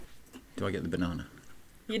Do I get the banana?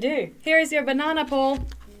 You do. Here is your banana, Paul.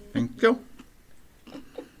 Thank you.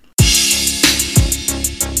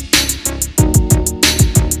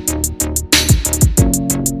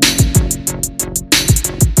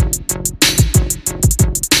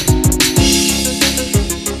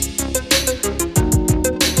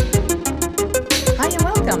 Hi and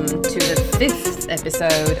welcome to the 5th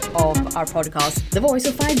episode of our podcast, The Voice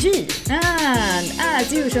of 5G. And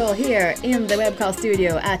as usual, here in the webcast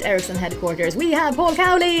studio at Ericsson headquarters, we have Paul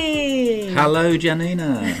Cowling. Hello,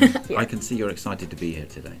 Janina. I can see you're excited to be here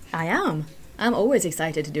today. I am. I'm always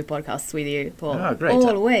excited to do podcasts with you, Paul. Oh, great.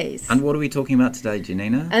 Always. And what are we talking about today,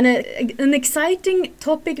 Janina? An exciting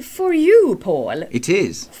topic for you, Paul. It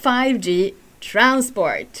is. 5G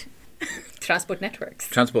transport. Transport networks.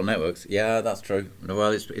 Transport networks. Yeah, that's true.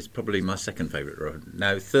 Well, it's probably my second favourite,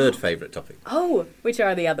 no, third favourite topic. Oh, which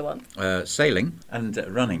are the other ones? Sailing and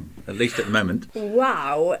running, at least at the moment.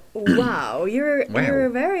 Wow. You're a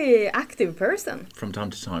very active person. From time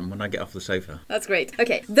to time when I get off the sofa. That's great.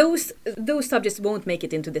 Okay, those subjects won't make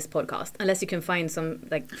it into this podcast unless you can find some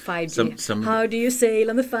like 5G. Some How do you sail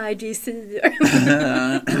on the 5G sea?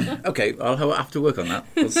 Okay, I'll have to work on that.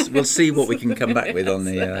 We'll see what we can come back with on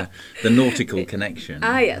the nautical connection.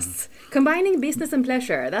 Ah, yes. Combining business and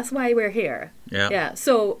pleasure. That's why we're here. Yeah.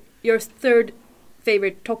 So, your third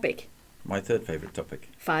favorite topic? My third favourite topic.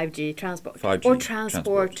 5G transport. 5G or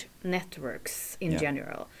transport networks in Yeah.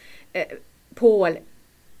 general. Paul,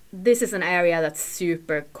 this is an area that's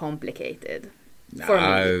super complicated. For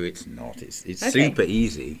No, me. it's not. It's Okay. super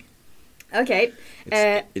easy. Okay.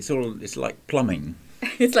 It's like plumbing.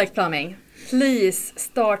 It's like plumbing. Please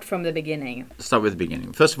start from the beginning. Start with the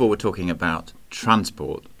beginning. First of all, we're talking about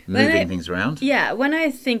transport, moving things around. Yeah, when I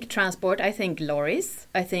think transport, I think lorries,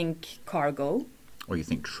 I think cargo, Or you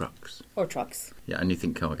think trucks. or trucks. Yeah, and you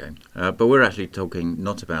think cargo. But we're actually talking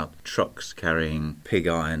not about trucks carrying pig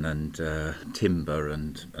iron and timber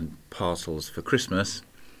and parcels for Christmas.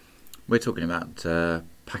 We're talking about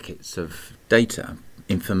packets of data,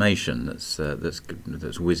 information that's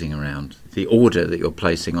whizzing around. The order that you're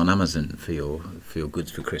placing on Amazon for your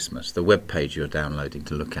goods for Christmas, the web page you're downloading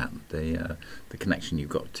to look at, the connection you've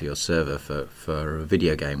got to your server for a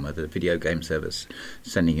video game, where the video game server's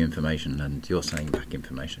sending you information and you're sending back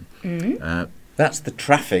information. Mm-hmm. That's the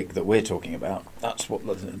traffic that we're talking about. That's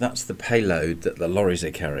the payload that the lorries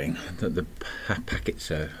are carrying, that the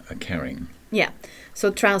packets are carrying. Yeah,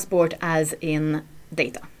 so transport as in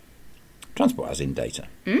data. Transport as in data.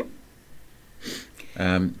 Mm?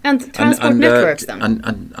 And transport networks then.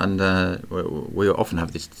 And we often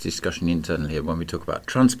have this discussion internally when we talk about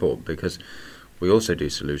transport, because we also do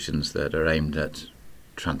solutions that are aimed at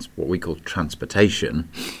what we call transportation.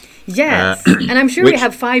 Yes, and I'm sure you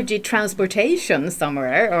have 5G transportation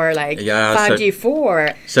somewhere, or like 5G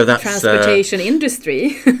for that's, transportation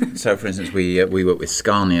industry. So, for instance, we work with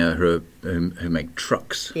Scania, who make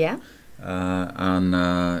trucks. Yeah.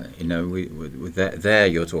 There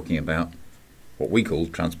you're talking about what we call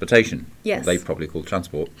transportation. Yes. They probably call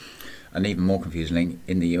transport. And even more confusingly,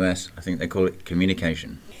 in the US, I think they call it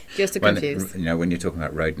communication. Just to confuse. When you're talking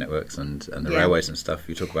about road networks and the railways and stuff,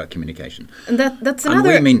 you talk about communication. And that's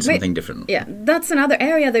another. And we mean something different. Yeah, that's another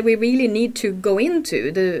area that we really need to go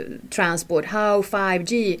into, the transport, how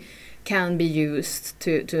 5G can be used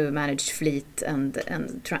to manage fleet and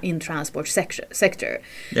in transport sector.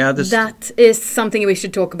 Yeah, that is something we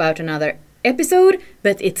should talk about another episode,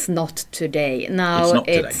 but it's not today. Now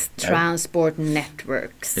it's transport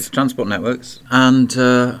networks. It's transport networks, and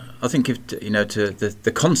I think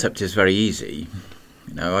the concept is very easy.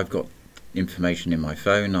 I've got information in my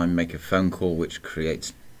phone. I make a phone call which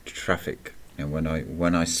creates traffic, and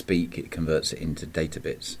when I speak, it converts it into data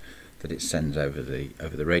bits that it sends over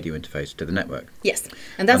the radio interface to the network. Yes,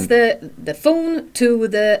 and that's the phone to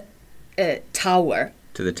the tower.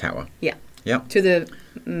 To the tower. Yeah. Yeah. To the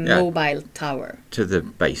mobile tower. To the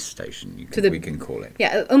base station, we can call it.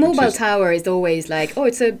 Yeah, a mobile tower is always like,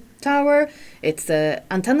 it's a tower, it's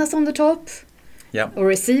antennas on the top, or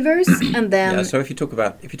receivers, and then. Yeah. So if you talk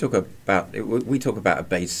about we talk about a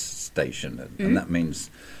base station, and that means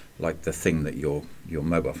like the thing that your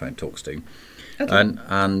mobile phone talks to. Okay.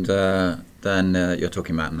 And then you're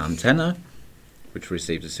talking about an antenna, which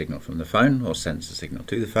receives a signal from the phone or sends a signal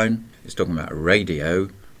to the phone. It's talking about a radio,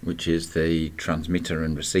 which is the transmitter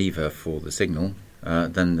and receiver for the signal.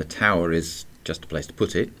 Then the tower is just a place to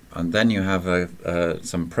put it. And then you have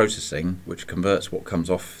some processing, which converts what comes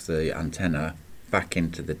off the antenna back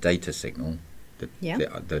into the data signal, the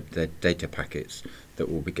data packets that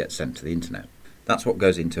will get sent to the internet. That's what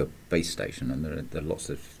goes into a base station, and there are lots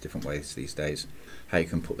of different ways these days how you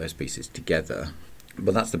can put those pieces together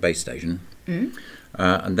But that's the base station.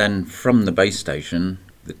 And then from the base station,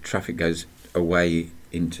 the traffic goes away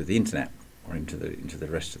into the internet or into the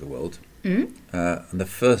rest of the world. And the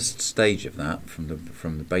first stage of that, from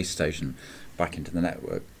the base station back into the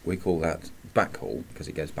network, we call that backhaul because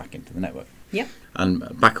it goes back into the network. Yep. And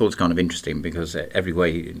backhaul is kind of interesting because everywhere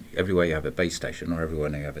you have a base station or everywhere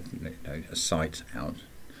you have a site out,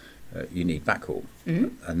 you need backhaul,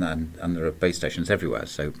 and there are base stations everywhere.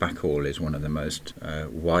 So backhaul is one of the most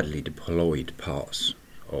widely deployed parts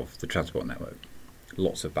of the transport network.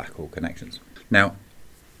 Lots of backhaul connections. Now,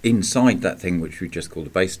 inside that thing which we just called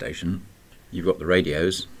a base station, you've got the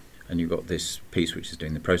radios, and you've got this piece which is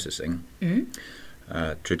doing the processing.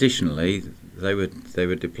 Traditionally, they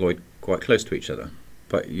were deployed quite close to each other,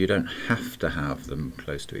 but you don't have to have them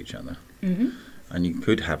close to each other. And you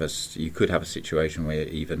could have a situation where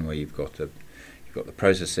you've got the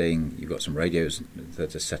processing, you've got some radios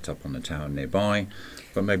that are set up on the tower nearby,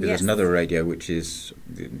 but maybe there's another radio which is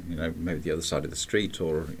maybe the other side of the street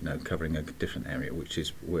or covering a different area which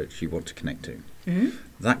you want to connect to.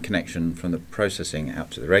 That connection from the processing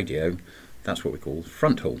out to the radio, that's what we call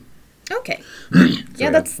front haul. Okay.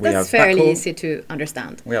 That's fairly easy to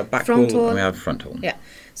understand. We have backhaul and we have front haul. Yeah.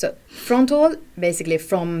 So front haul, basically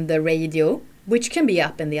from the radio, which can be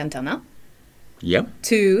up in the antenna,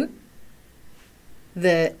 to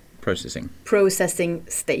the processing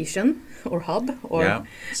station or hub.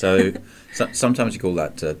 So sometimes you call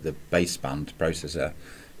that the baseband processor.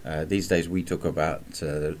 These days we talk about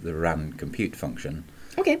the RAN compute function.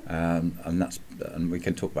 Okay. And we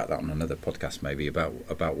can talk about that on another podcast maybe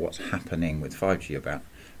about what's happening with 5G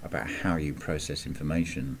about how you process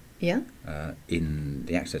information in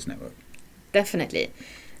the access network. Definitely.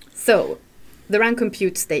 So the RAN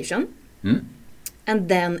compute station, and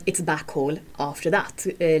then it's backhaul after that,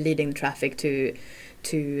 leading traffic to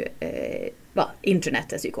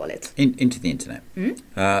internet, as you call it. Into the internet.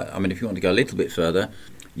 If you want to go a little bit further,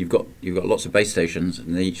 you've got lots of base stations,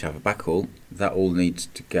 and they each have a backhaul. That all needs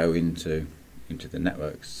to go into the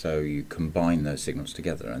network. So you combine those signals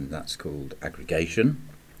together, and that's called aggregation.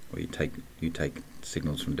 Or you take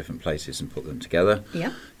signals from different places and put them together.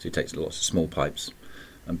 Yeah. So you take lots of small pipes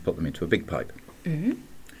and put them into a big pipe.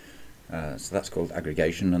 So that's called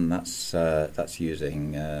aggregation, and that's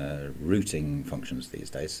using routing functions these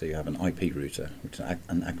days. So you have an IP router, which is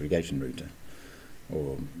an aggregation router,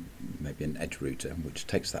 or maybe an edge router, which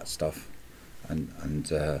takes that stuff and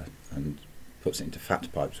puts it into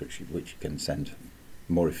fat pipes, which you can send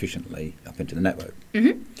more efficiently up into the network.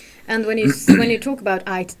 And when you talk about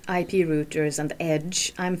IP routers and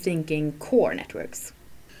edge, I'm thinking core networks.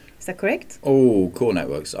 Is that correct? Oh, core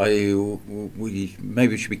networks. We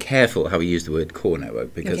maybe should be careful how we use the word core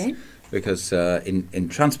network because in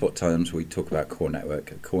transport terms we talk about core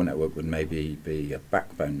network. A core network would maybe be a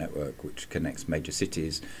backbone network which connects major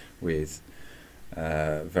cities with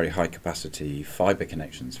very high capacity fibre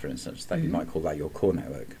connections, for instance. That you might call that your core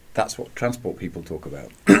network. That's what transport people talk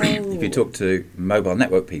about. If you talk to mobile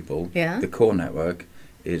network people, the core network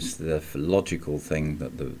is the logical thing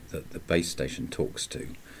that the base station talks to.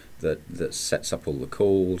 That sets up all the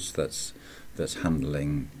calls. That's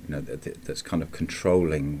handling. That's kind of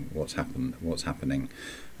controlling what's happening.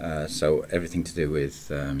 So everything to do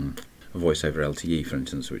with voice over LTE, for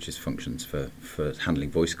instance, which is functions for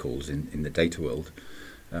handling voice calls in the data world.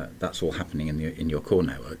 That's all happening in your core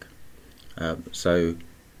network. So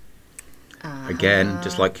again,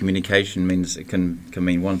 just like communication means it can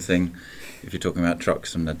mean one thing. If you're talking about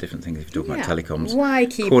trucks and a different thing, if you're talking about telecoms. Why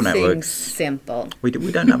keep core things networks, simple? We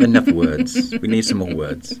don't have enough words. We need some more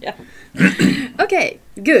words. Okay,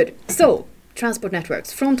 good. So, transport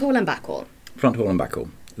networks, front haul and backhaul. Front haul and backhaul.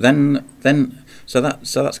 Then so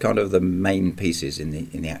that's kind of the main pieces in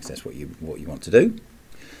the access, what you want to do.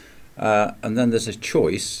 And then there's a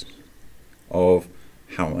choice of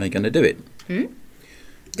how am I going to do it.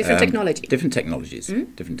 Different technologies.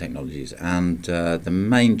 And the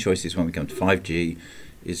main choices when we come to 5G,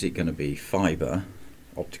 is it going to be fibre,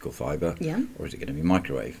 optical fibre, or is it going to be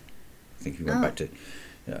microwave? I think if you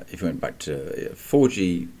went back to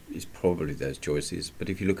 4G is probably those choices, but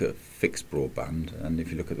if you look at fixed broadband and if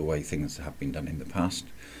you look at the way things have been done in the past,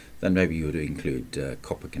 then maybe you would include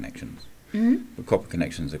copper connections. But copper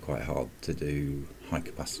connections are quite hard to do high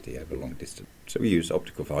capacity over long distance. So we use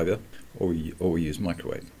optical fibre or we use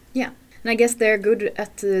microwave. Yeah, and I guess they're good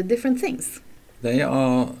at different things. They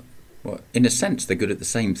are, in a sense, they're good at the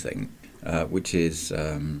same thing, which is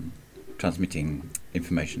transmitting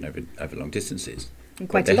information over long distances. And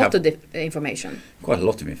quite a lot of information. Quite a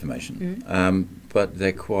lot of information, but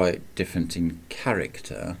they're quite different in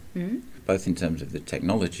character. both in terms of the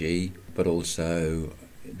technology, but also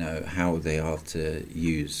how they are to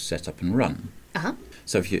use, set up, and run. Uh-huh.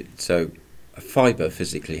 So a fibre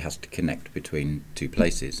physically has to connect between two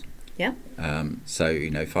places. Yeah. So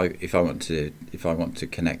if I want to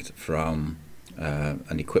connect from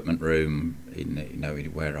an equipment room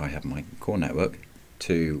where I have my core network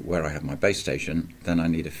to where I have my base station, then I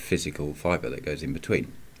need a physical fibre that goes in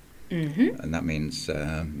between. Mm-hmm. And that means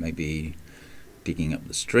maybe digging up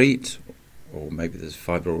the street, or maybe there's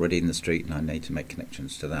fibre already in the street and I need to make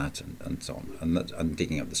connections to that, and so on. And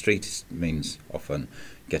digging up the street means often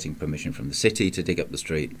getting permission from the city to dig up the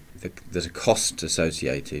street. There's a cost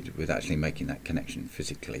associated with actually making that connection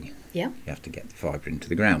physically. Yeah. You have to get the fibre into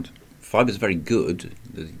the ground. Fibre is very good.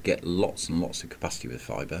 You get lots and lots of capacity with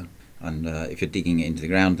fibre. And if you're digging it into the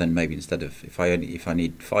ground, then maybe instead of if I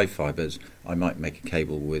need 5 fibres, I might make a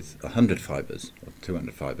cable with 100 fibres or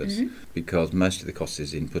 200 fibres, because most of the cost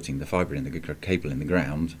is in putting the fibre in the cable in the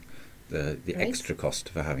ground. The Right. extra cost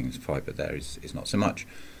for having fibre there is not so much.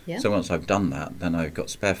 Yeah. So once I've done that, then I've got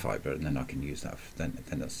spare fibre, and then I can use that. Then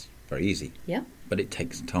that's very easy. Yeah. But it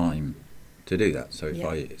takes time to do that. So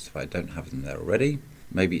if I don't have them there already,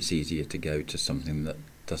 maybe it's easier to go to something that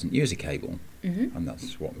doesn't use a cable, and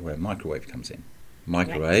that's where microwave comes in.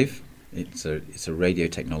 Microwave, it's a radio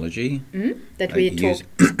technology that we talked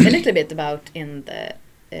a little bit about in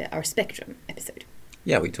our Spectrum episode.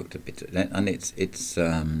 Yeah, we talked a bit, and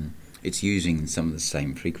it's using some of the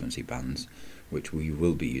same frequency bands, which we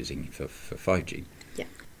will be using for 5G. Yeah.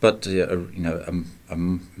 But a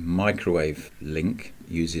microwave link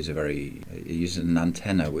uses an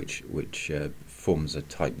antenna which forms a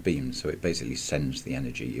tight beam, so it basically sends the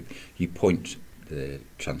energy. You point the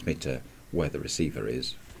transmitter where the receiver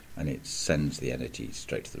is, and it sends the energy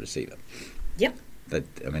straight to the receiver. Yep.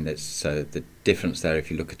 So the difference there, if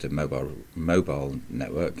you look at a mobile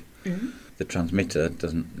network, the transmitter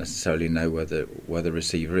doesn't necessarily know where the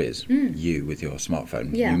receiver is. You, with your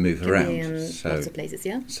smartphone, you move around. Be in lots of places,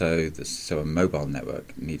 yeah. So a mobile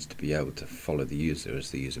network needs to be able to follow the user as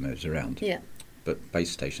the user moves around. Yeah. But base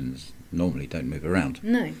stations normally don't move around.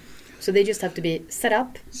 No. So they just have to be set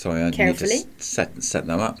up So I carefully. need to set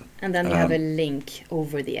them up. And then you have a link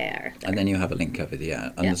over the air. And then you have a link over the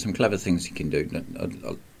air. And Yeah. there's some clever things you can do.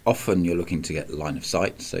 Often you're looking to get line of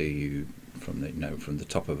sight, so you from the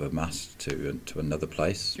top of a mast to another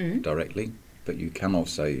place directly. But you can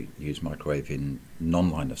also use microwave in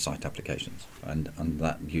non-line of sight applications, and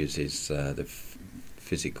that uses the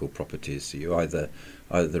physical properties. So you either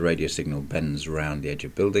the radio signal bends around the edge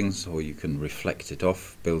of buildings, or you can reflect it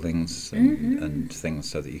off buildings and things,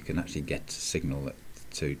 so that you can actually get signal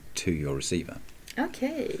to your receiver.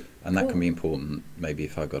 Okay. And that can be important. Maybe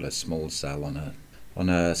if I've got a small cell on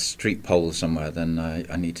a street pole somewhere, then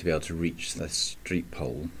I need to be able to reach the street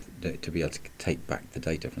pole to be able to take back the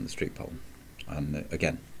data from the street pole. And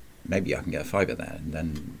again, maybe I can get a fibre there, and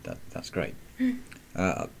then that's great.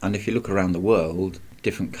 And if you look around the world,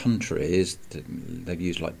 different countries, they've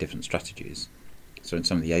used different strategies. So in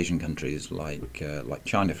some of the Asian countries, like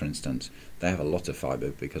China, for instance, they have a lot of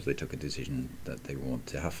fibre because they took a decision that they want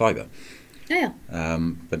to have fibre. Yeah.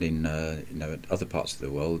 But in other parts of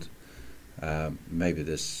the world, maybe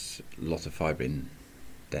there's a lot of fibre in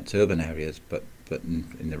dense urban areas, but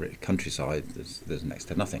in the countryside, there's next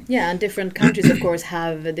to nothing. Yeah, and different countries, of course,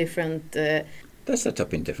 have a different. They're set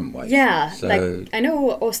up in different ways. Yeah, so I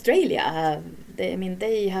know Australia.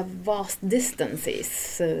 They have vast distances,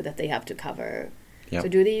 so that they have to cover. Yep. So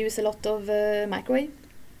do they use a lot of microwave?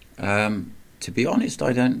 To be honest,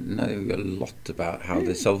 I don't know a lot about how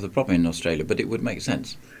they solve the problem in Australia, but it would make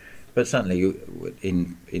sense. But certainly,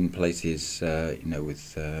 in places,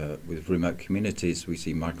 with remote communities, we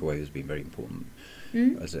see microwave as being very important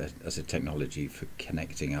as a technology for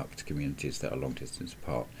connecting up to communities that are long distance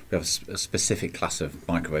apart. We have a specific class of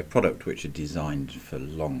microwave product which are designed for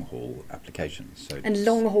long haul applications. So And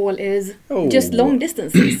long haul is just long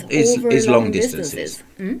distances. Is over long distances.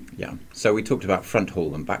 Yeah. So we talked about front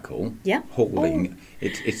haul and back haul. Yeah. Hauling. Oh.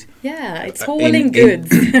 It's It's hauling goods.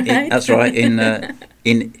 Right? That's right.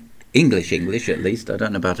 In English at least, I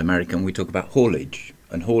don't know about American, we talk about haulage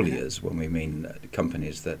and hauliers when we mean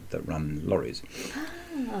companies that run lorries.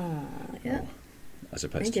 Yeah. As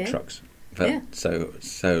opposed to trucks. Yeah. So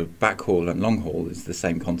backhaul and long haul is the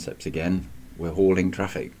same concept again. We're hauling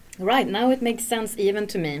traffic. Right, now it makes sense even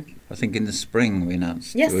to me. I think in the spring we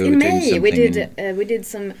announced. Yes, we in were doing May we something did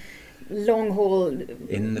some long haul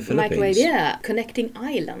in the microwave, Philippines. connecting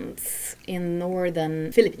islands in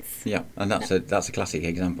northern Philippines. Yeah, and that's a classic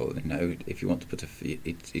example. If you want to put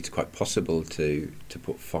it's quite possible to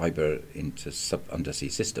put fibre into undersea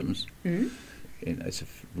systems. it's a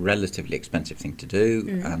relatively expensive thing to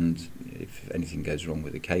do, and if anything goes wrong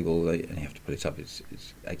with the cable and you have to put it up, it's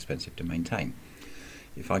expensive to maintain.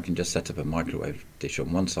 If I can just set up a microwave dish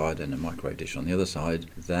on one side and a microwave dish on the other side,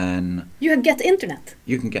 then You can get the internet.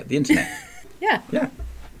 you can get the internet. Yeah, Yeah,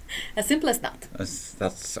 as simple as that.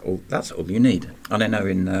 that's all. That's all you need. And I know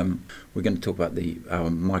we're going to talk about our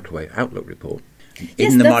microwave outlook report.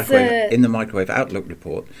 Yes, In that's, the microwave outlook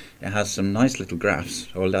report, it has some nice little graphs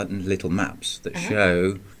or little maps that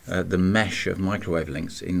show the mesh of microwave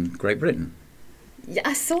links in Great Britain. Yeah,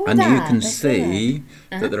 I saw And that. you can I saw see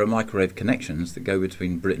that there are microwave connections that go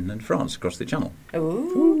between Britain and France across the channel. that.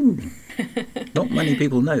 Ooh. Not many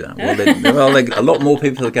people know that. A lot more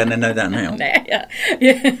people are going to know that now.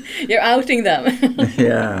 Yeah. You're outing them.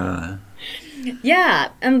 Yeah. Yeah,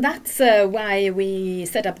 and that's why we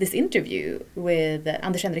set up this interview with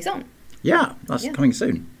Anders Henriksson. Yeah, that's coming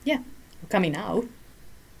soon. Yeah, coming now.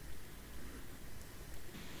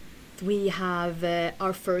 We have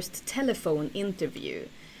our first telephone interview.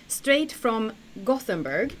 Straight from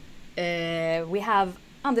Gothenburg, we have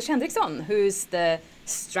Anders Henriksson, who's the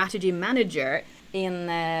strategy manager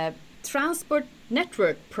in transport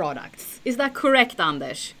network products. Is that correct,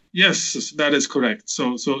 Anders? Yes, that is correct.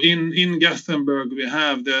 So in Gothenburg, we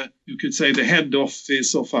have you could say the head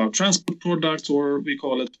office of our transport products, or we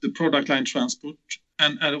call it the product line transport.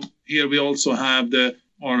 And here we also have the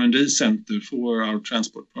R&D center for our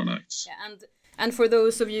transport products. Yeah, and for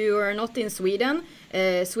those of you who are not in Sweden,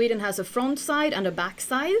 Sweden has a front side and a back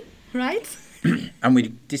side, right? And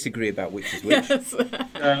we disagree about which is which. Yes.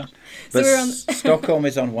 But So Stockholm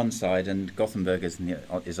is on one side and Gothenburg is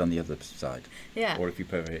on the other side. Yeah. Or if you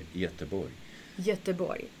prefer it, Göteborg.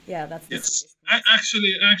 Göteborg. Yeah, that's the Yes,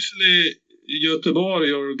 Swedish. actually,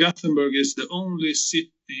 Göteborg or Gothenburg is the only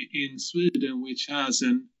city in Sweden which has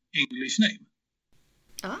an English name.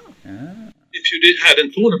 Oh. If you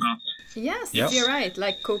hadn't thought about that. Yes, Yes. you're right.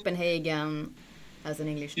 Like Copenhagen has an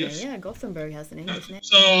English name. Yes. Yeah, Gothenburg has an English name.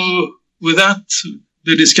 So with that,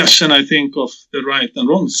 the discussion, I think, of the right and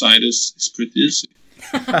wrong side is pretty easy.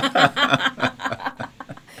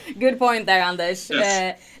 Good point there, Anders.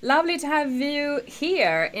 Yes. Lovely to have you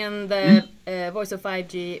here in the Voice of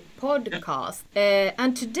 5G podcast.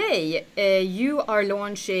 And today you are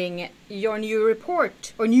launching your new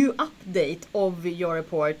report or new update of your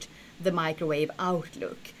report, the Microwave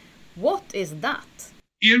Outlook. What is that?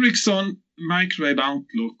 Ericsson Microwave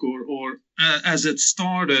Outlook, or as it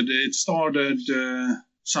started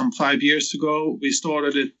some 5 years ago. We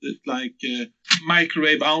started it like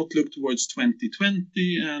Microwave Outlook towards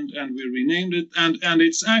 2020, and we renamed it. And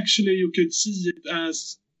it's actually, you could see it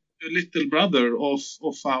as a little brother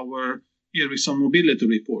of our Ericsson Mobility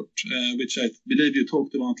Report, which I believe you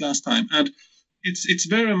talked about last time. And it's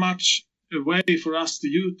very much a way for us to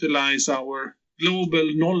utilize our global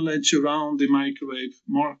knowledge around the microwave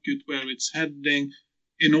market, where it's heading,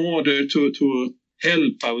 in order to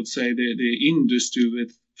help, I would say, the industry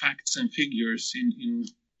with facts and figures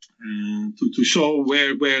to show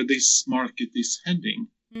where this market is heading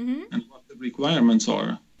and what the requirements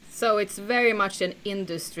are. So it's very much an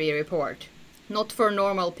industry report, not for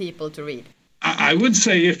normal people to read. I would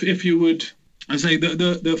say if you would, I say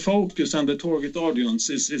the focus and the target audience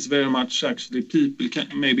is very much actually people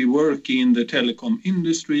maybe working in the telecom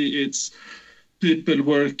industry. It's people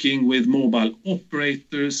working with mobile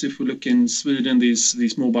operators. If we look in Sweden,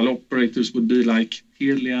 these mobile operators would be like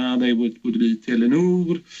Telia, they would be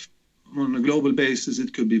Telenor. On a global basis,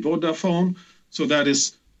 it could be Vodafone. So that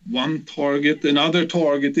is one target. Another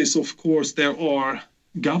target is, of course, there are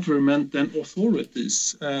government and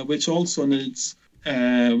authorities, which also needs,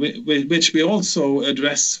 which we also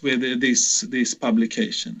address with this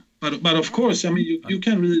publication. But of course, I mean, you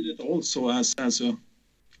can read it also as a,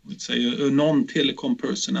 let's say, a non-telecom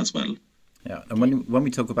person as well. Yeah, and when we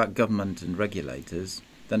talk about government and regulators,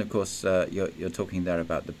 then of course you're talking there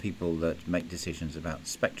about the people that make decisions about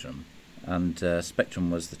spectrum. And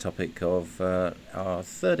spectrum was the topic of our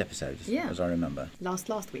third episode, as I remember.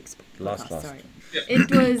 Last week's podcast. Last. Sorry.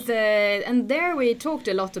 It was, and there we talked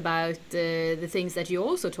a lot about the things that you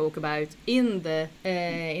also talk about in the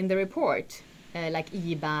report, like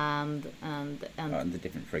E-band and the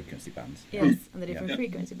different frequency bands. Yes, and the different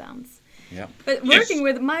frequency bands. Yeah. But working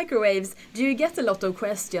with microwaves, do you get a lot of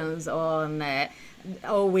questions on?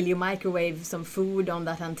 Will you microwave some food on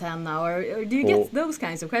that antenna, or do you get those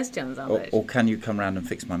kinds of questions, Anders? Or can you come round and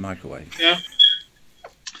fix my microwave? Yeah.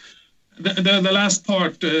 The last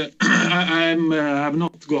part, I have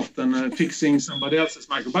not gotten fixing somebody else's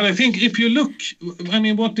microwave. But I think if you look, I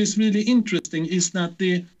mean, what is really interesting is that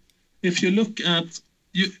if you look at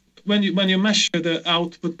when you measure the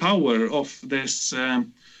output power of this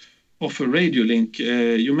of a radio link,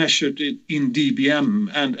 you measured it in dBm,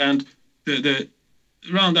 and the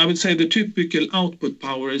around, I would say the typical output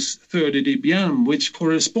power is 30 dBm, which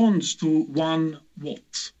corresponds to 1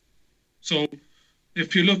 watt. So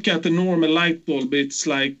if you look at the normal light bulb, it's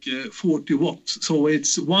like 40 watts. So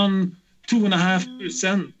it's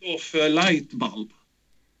 2.5% of a light bulb.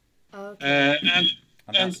 Okay. And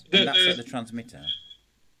that's at the transmitter.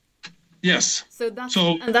 Yes. So is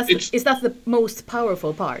that the most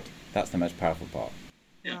powerful part? That's the most powerful part.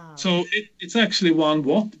 Yeah. Wow. So it's actually 1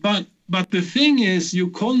 watt, but the thing is, you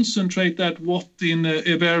concentrate that watt in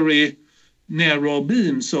a very narrow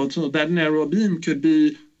beam, so that narrow beam could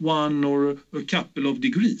be 1 or a couple of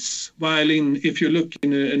degrees. While if you look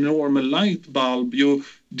in a normal light bulb, you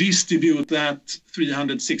distribute that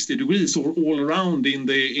 360 degrees or all around in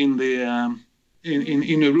a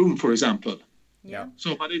room, for example. Yeah.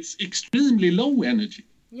 So, but it's extremely low energy.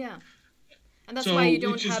 Yeah. And that's So, why you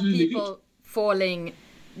don't which is have really people falling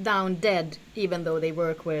down dead, even though they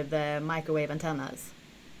work with microwave antennas.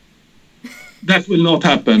 That will not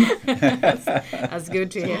happen. That's good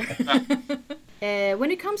to hear. When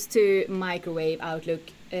it comes to microwave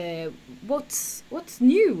outlook, what's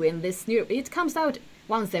new in this new? It comes out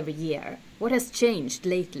once every year. What has changed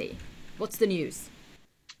lately? What's the news?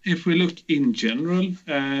 If we look in general,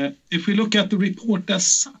 if we look at the report as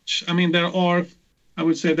such, I mean, I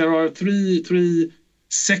would say there are three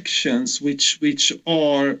sections which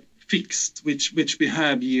are fixed, which we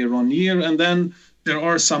have year on year, and then there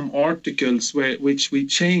are some articles which we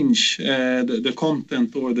change the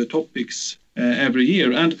content or the topics every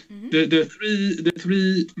year. And the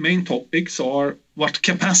three main topics are what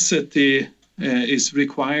capacity is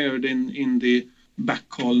required in the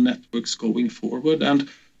backhaul networks going forward, and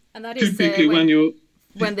that is typically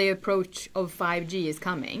when the approach of 5G is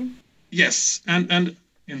coming. Yes, and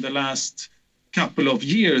in the last couple of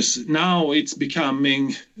years now, it's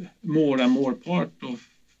becoming more and more part of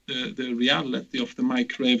the reality of the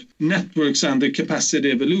microwave networks and the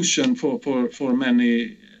capacity evolution for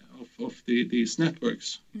many of these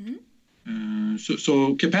networks. Mm-hmm.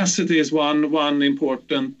 So capacity is one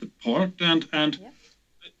important part, and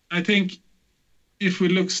I think if we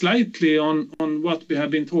look slightly on what we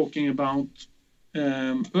have been talking about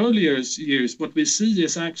earlier years, what we see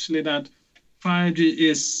is actually that 5G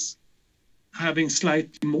is having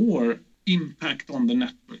slightly more impact on the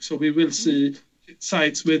network. So we will see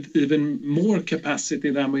sites with even more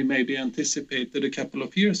capacity than we maybe anticipated a couple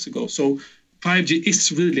of years ago. So 5G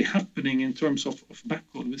is really happening in terms of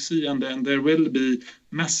backhaul, we see, and then there will be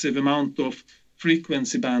massive amount of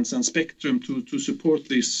frequency bands and spectrum to support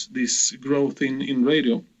this growth in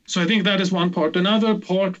radio. So I think that is one part. Another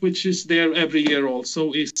part which is there every year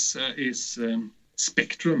also is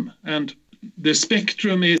spectrum, and the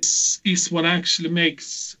spectrum is what actually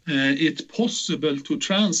makes it possible to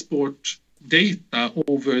transport data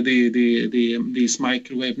over these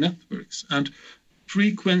microwave networks. And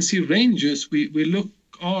frequency ranges we look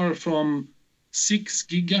are from 6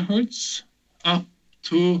 gigahertz up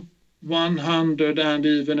to 100 and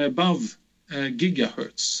even above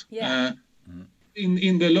gigahertz. Yeah.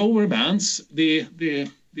 In the lower bands, the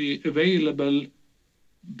available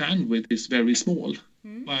bandwidth is very small,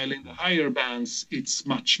 while in the higher bands it's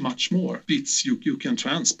much more bits you can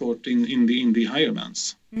transport in the higher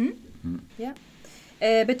bands. Yeah.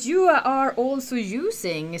 But you are also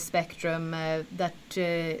using spectrum that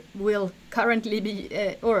will currently be,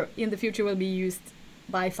 or in the future will be used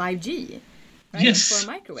by 5G, right? Yes. For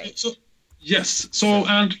microwave. Yes. So,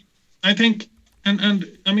 and I think,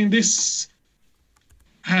 and I mean, this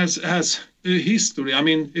has a history. I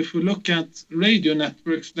mean, if we look at radio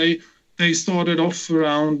networks, they started off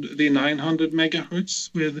around the 900 megahertz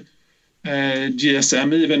with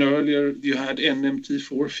GSM. Even earlier, you had NMT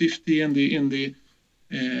 450 in the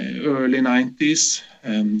early 90s,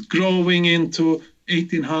 growing into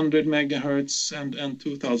 1800 megahertz and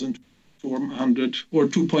 2400 or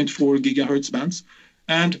 2.4 gigahertz bands,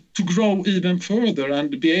 and to grow even further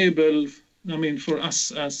and be able, I mean, for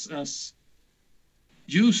us as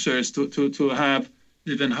users to have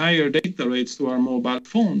even higher data rates to our mobile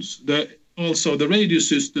phones. Also the radio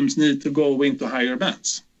systems need to go into higher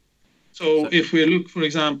bands. So if we look, for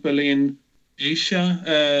example, in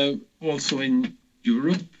Asia, also in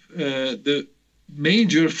Europe, the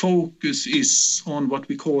major focus is on what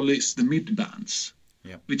we call is the mid bands,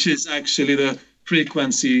 which is actually the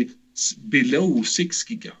frequency below 6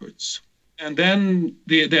 gigahertz. And then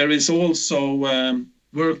there is also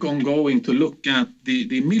work ongoing to look at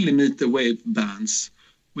the millimeter wave bands,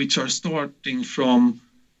 which are starting from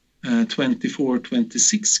 24,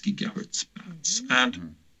 26 gigahertz bands.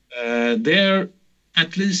 And there,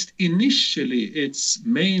 at least initially, it's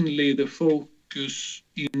mainly the focus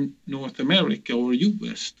in North America or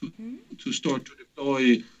US to start to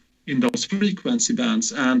deploy in those frequency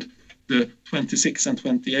bands. And the 26 and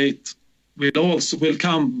 28 will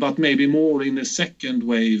come, but maybe more in a second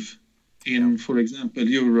wave in, for example,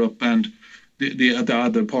 Europe and the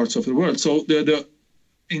other parts of the world. So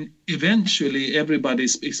eventually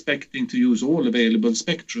everybody's expecting to use all available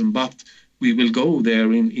spectrum, but we will go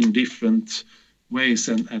there in different ways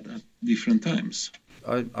and at different times.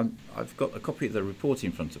 I've got a copy of the report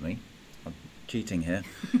in front of me. I'm cheating here.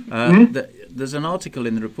 There's an article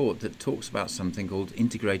in the report that talks about something called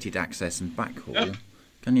integrated access and backhaul. Yeah.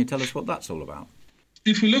 Can you tell us what that's all about?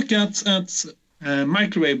 If we look at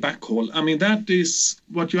microwave backhaul, I mean, that is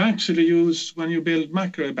what you actually use when you build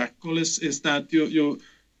microwave backhaul is that you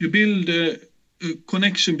build a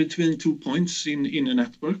connection between 2 points in a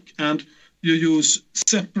network, and you use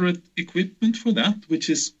separate equipment for that, which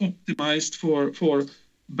is optimized for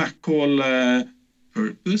backhaul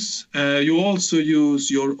purpose. You also use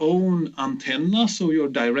your own antenna, so you're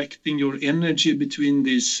directing your energy between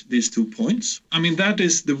these 2 points. I mean, that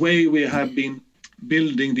is the way we have been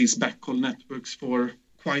building these backhaul networks for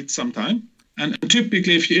quite some time. And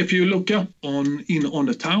typically, if you look up on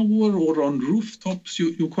a tower or on rooftops,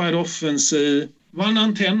 you quite often see one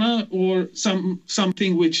antenna or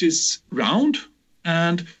something which is round,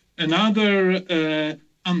 and another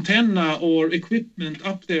antenna or equipment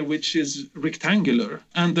up there which is rectangular.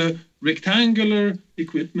 And the rectangular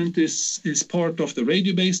equipment is part of the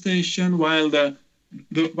radio base station, while the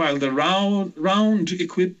round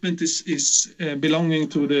equipment is belonging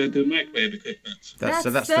to the microwave equipment.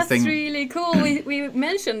 That's the thing. Really cool. We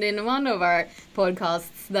mentioned in one of our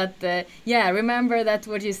podcasts that remember that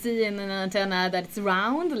what you see in an antenna that's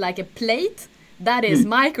round like a plate, that is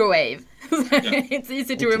microwave. It's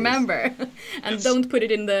easy to remember. And don't put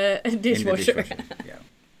it in the dishwasher. Yeah.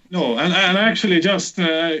 No, and actually just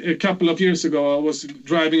a couple of years ago, I was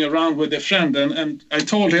driving around with a friend and I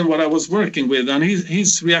told him what I was working with, and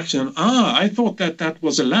his reaction, I thought that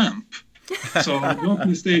was a lamp. So don't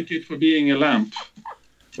mistake it for being a lamp.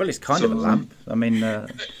 Well, it's kind of a lamp. I mean...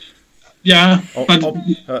 yeah.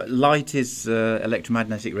 Light is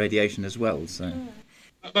electromagnetic radiation as well, so...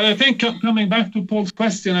 But I think coming back to Paul's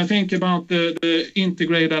question, I think about the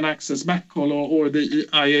integrated access backhaul or the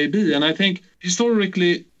IAB, and I think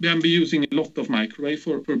historically we have been using a lot of microwave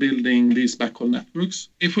for building these backhaul networks.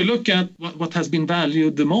 If we look at what has been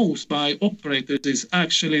valued the most by operators is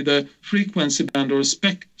actually the frequency band or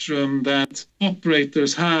spectrum that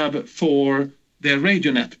operators have for their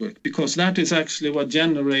radio network, because that is actually what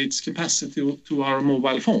generates capacity to our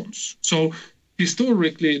mobile phones. So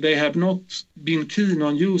historically, they have not been keen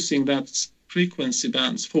on using that frequency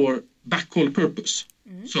bands for backhaul purpose.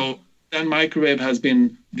 So then microwave has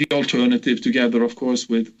been the alternative together, of course,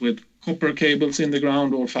 with copper cables in the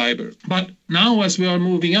ground or fiber. But now as we are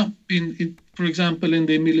moving up, for example, in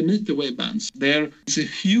the millimeter wave bands, there is a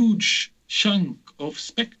huge chunk of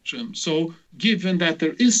spectrum. So given that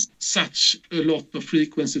there is such a lot of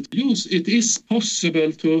frequency to use, it is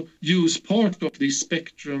possible to use part of this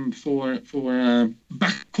spectrum for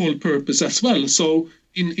backhaul purpose as well. So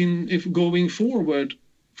if going forward,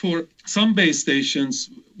 for some base stations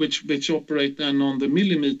which operate then on the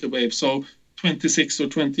millimeter wave, so 26 or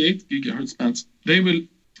 28 gigahertz bands, they will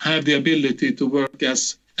have the ability to work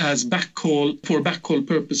as backhaul for backhaul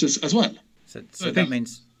purposes as well.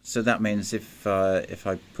 So that means if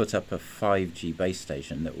I put up a 5G base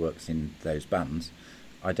station that works in those bands,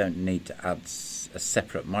 I don't need to add a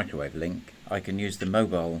separate microwave link. I can use the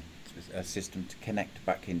mobile system to connect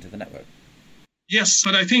back into the network. Yes,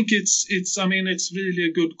 but I think it's really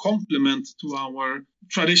a good complement to our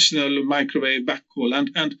traditional microwave backhaul.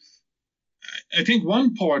 And I think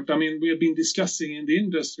one part, we have been discussing in the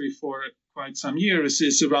industry for quite some years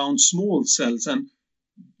is around small cells and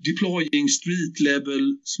deploying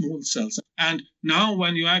street-level small cells. And now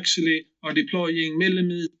when you actually are deploying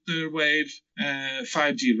millimeter wave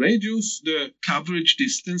 5G radios, the coverage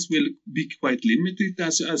distance will be quite limited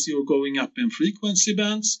as you're going up in frequency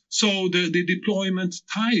bands. So the deployment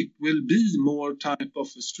type will be more type of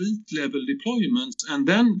a street-level deployment. And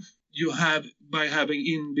then you have, by having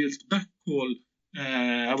inbuilt backhaul,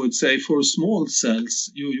 I would say for small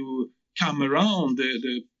cells, you come around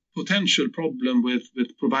the potential problem with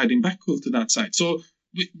providing backhaul to that site. So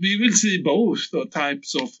we will see both the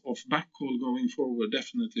types of backhaul going forward,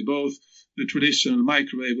 definitely. Both the traditional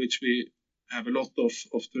microwave, which we have a lot of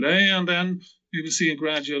today, and then we will see a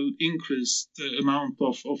gradual increased amount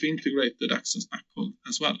of integrated access backhaul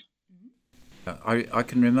as well. I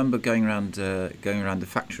can remember going around the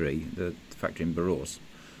factory in Borås,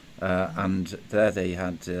 and there they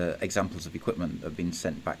had examples of equipment that had been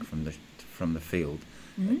sent back from the field,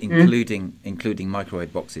 including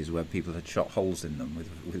microwave boxes where people had shot holes in them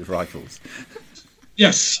with rifles.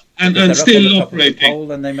 Yes, and still operating.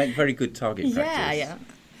 Pole, and they make very good target practice.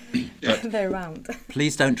 Yeah. They're round.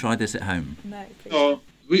 Please don't try this at home. No, please. So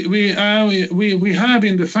we have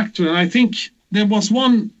in the factory, and I think there was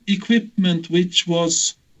one equipment which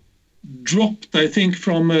was dropped, I think,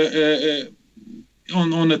 from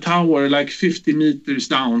on a tower like 50 meters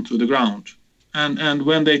down to the ground, and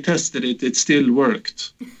when they tested it, it still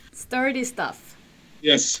worked. Sturdy stuff.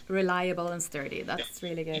 Yes. Reliable and sturdy. That's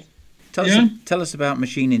really good. Tell us about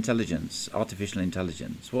machine intelligence, artificial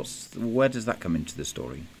intelligence. Where does that come into the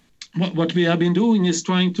story? What we have been doing is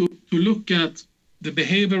trying to look at the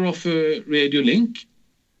behavior of a radio link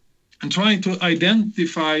and trying to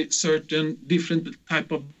identify certain different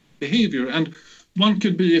type of behavior. And one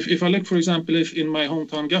could be, if I look, for example, if in my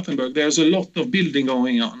hometown Gothenburg, there's a lot of building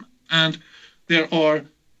going on, and there are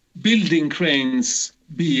building cranes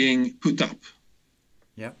being put up.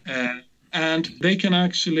 Yeah. And they can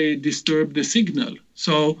actually disturb the signal.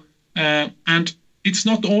 So, and it's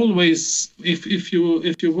not always, if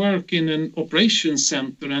you work in an operations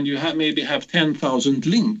center and you maybe have 10,000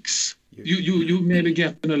 links, you maybe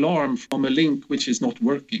get an alarm from a link which is not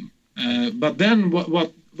working. But then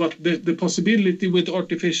what the possibility with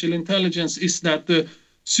artificial intelligence is that the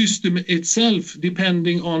system itself,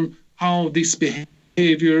 depending on how this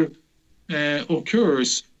behavior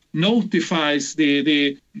occurs, notifies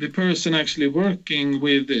the person actually working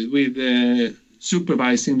with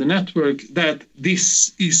supervising the network that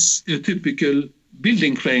this is a typical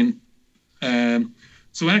building crane.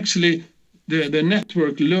 So actually the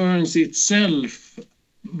network learns itself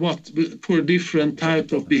what for different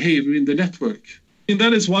type of behavior in the network. And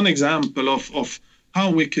that is one example of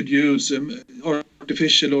how we could use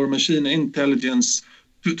artificial or machine intelligence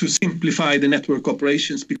to simplify the network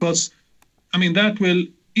operations, because I mean that will,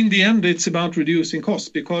 in the end, it's about reducing costs,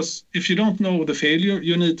 because if you don't know the failure,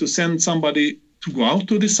 you need to send somebody to go out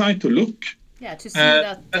to the site to look. Yeah, to see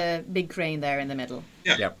that big crane there in the middle.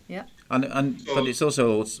 Yeah. But it's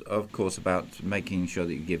also, of course, about making sure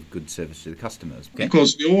that you give good service to the customers. Okay?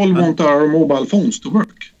 Because we all want our mobile phones to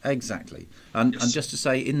work. Exactly. And just to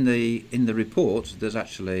say, in the report, there's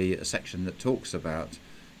actually a section that talks about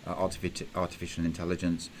artificial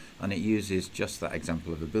intelligence, and it uses just that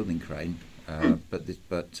example of a building crane.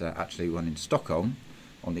 But actually one in Stockholm,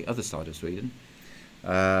 on the other side of Sweden,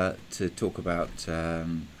 to talk about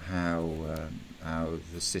how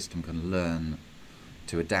the system can learn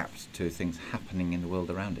to adapt to things happening in the world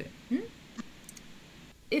around it.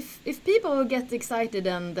 If people get excited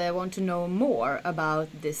and want to know more about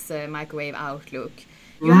this microwave outlook,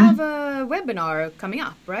 you have a webinar coming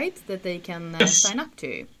up, right? That they can sign up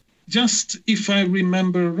to. Just if I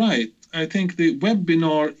remember right, I think the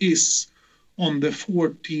webinar is on the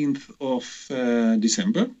 14th of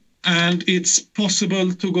December, and it's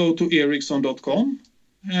possible to go to ericsson.com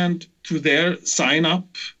and to there sign up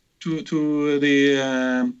to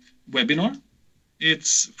the webinar.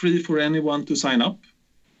 It's free for anyone to sign up.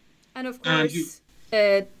 And of course,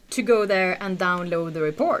 to go there and download the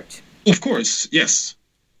report. Of course, yes.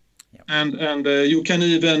 Yep. And you can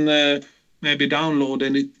even maybe download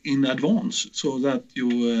it in advance so that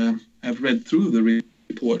you have read through the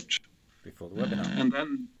report. Before the webinar. And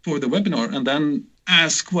then for the webinar, and then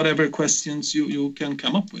ask whatever questions you can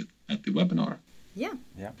come up with at the webinar. Yeah.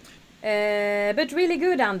 But really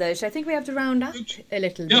good, Anders. I think we have to round up a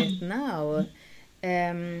little bit now.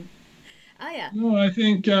 No, I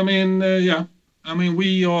think,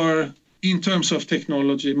 we are, in terms of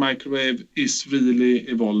technology, microwave is really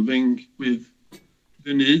evolving with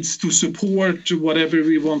the needs to support whatever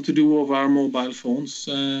we want to do of our mobile phones.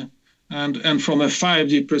 And from a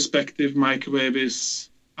 5G perspective, microwave is,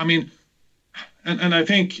 and I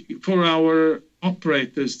think for our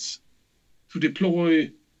operators to deploy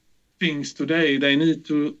things today, they need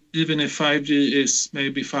to, even if 5G is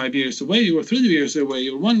maybe 5 years away or 3 years away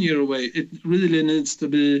or 1 year away, it really needs to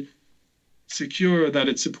be secure that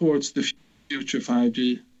it supports the future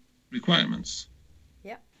 5G requirements.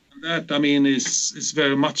 Yeah. And that, is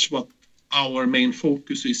very much what our main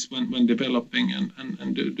focus is when developing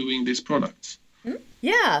and doing these products.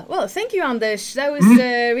 Yeah, well, thank you, Anders. That was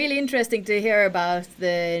really interesting to hear about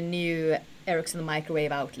the new Ericsson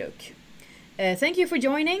Microwave Outlook. Thank you for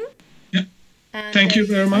joining. Yeah. And, thank you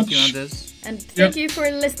very much. Thank you, Anders. And thank you for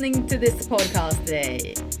listening to this podcast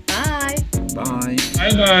today. Bye. Bye.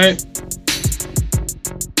 Bye-bye.